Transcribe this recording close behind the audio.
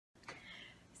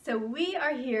So we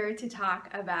are here to talk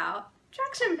about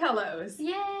traction pillows.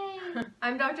 Yay!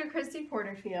 I'm Dr. Christy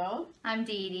Porterfield. I'm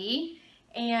Dee Dee.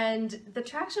 And the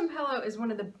traction pillow is one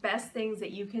of the best things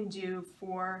that you can do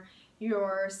for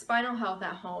your spinal health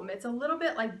at home. It's a little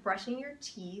bit like brushing your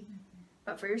teeth,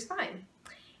 but for your spine.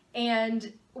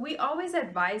 And we always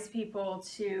advise people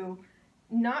to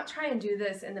not try and do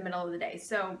this in the middle of the day.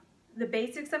 So the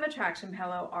basics of a traction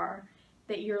pillow are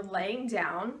that you're laying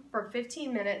down for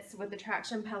 15 minutes with the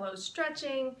traction pillow,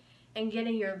 stretching and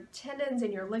getting your tendons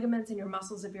and your ligaments and your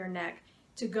muscles of your neck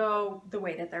to go the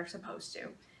way that they're supposed to.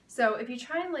 So if you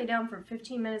try and lay down for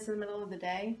 15 minutes in the middle of the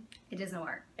day, it doesn't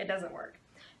work. It doesn't work.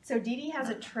 So Dee Dee has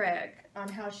a trick on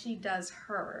how she does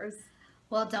hers.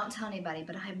 Well, don't tell anybody,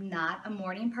 but I'm not a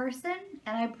morning person,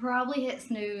 and I probably hit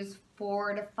snooze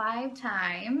 4 to 5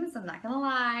 times. I'm not gonna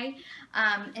lie.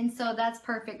 And so that's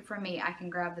perfect for me. I can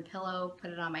grab the pillow,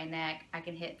 put it on my neck. I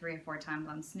can hit 3 or 4 times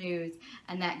on snooze,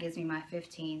 and that gives me my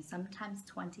 15, sometimes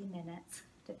 20 minutes,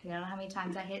 depending on how many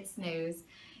times I hit snooze,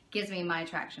 gives me my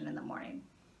traction in the morning.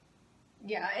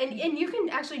 Yeah, and you can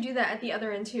actually do that at the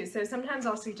other end too. So sometimes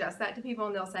I'll suggest that to people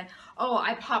and they'll say, oh,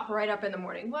 I pop right up in the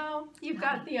morning. Well, you've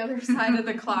got the other side of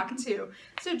the clock too.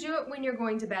 So do it when you're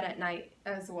going to bed at night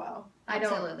as well.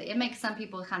 Absolutely. It makes some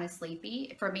people kind of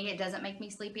sleepy. For me, it doesn't make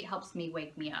me sleepy. It helps me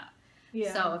wake me up.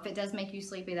 Yeah. So if it does make you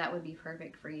sleepy, that would be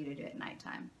perfect for you to do at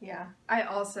nighttime. Yeah. I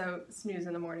also snooze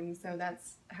in the morning, so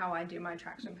that's how I do my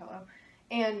traction pillow.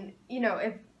 And, you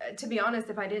know, to be honest,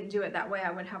 if I didn't do it that way,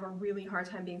 I would have a really hard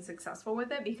time being successful with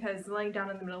it because laying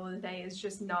down in the middle of the day is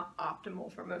just not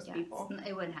optimal for most people.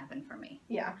 It wouldn't happen for me.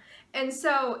 Yeah. And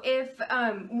so if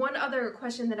one other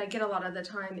question that I get a lot of the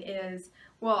time is,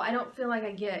 well, I don't feel like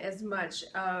I get as much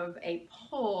of a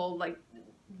pull, like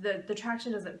the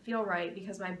traction doesn't feel right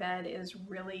because my bed is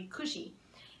really cushy.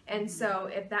 And so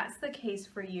if that's the case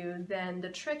for you, then the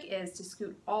trick is to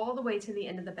scoot all the way to the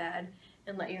end of the bed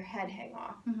and let your head hang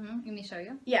off. Let me show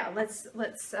you. Yeah, let's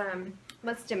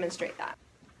demonstrate that.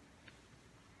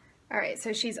 All right,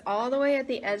 so she's all the way at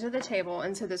the edge of the table,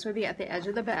 and so this would be at the edge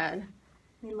of the bed.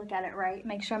 Let me look at it right,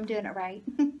 make sure I'm doing it right.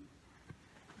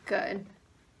 Good.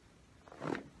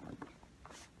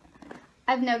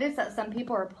 I've noticed that some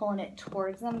people are pulling it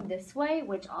towards them this way,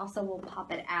 which also will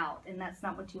pop it out, and that's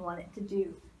not what you want it to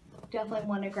do. Definitely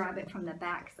want to grab it from the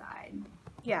back side.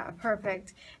 Yeah,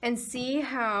 perfect. And see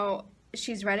how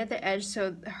she's right at the edge,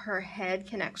 so her head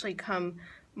can actually come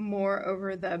more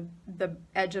over the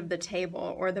edge of the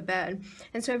table or the bed.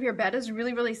 And so if your bed is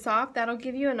really, really soft, that'll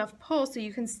give you enough pull so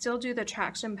you can still do the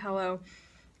traction pillow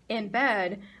in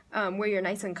bed where you're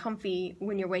nice and comfy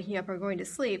when you're waking up or going to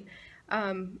sleep.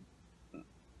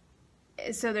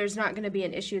 So there's not going to be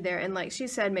an issue there. And like she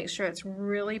said, make sure it's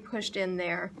really pushed in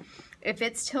there. If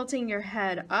it's tilting your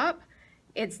head up,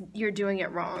 you're doing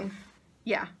it wrong.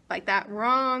 Yeah, like that.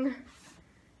 Wrong.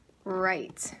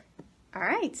 Right. All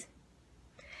right.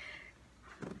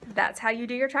 That's how you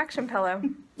do your traction pillow.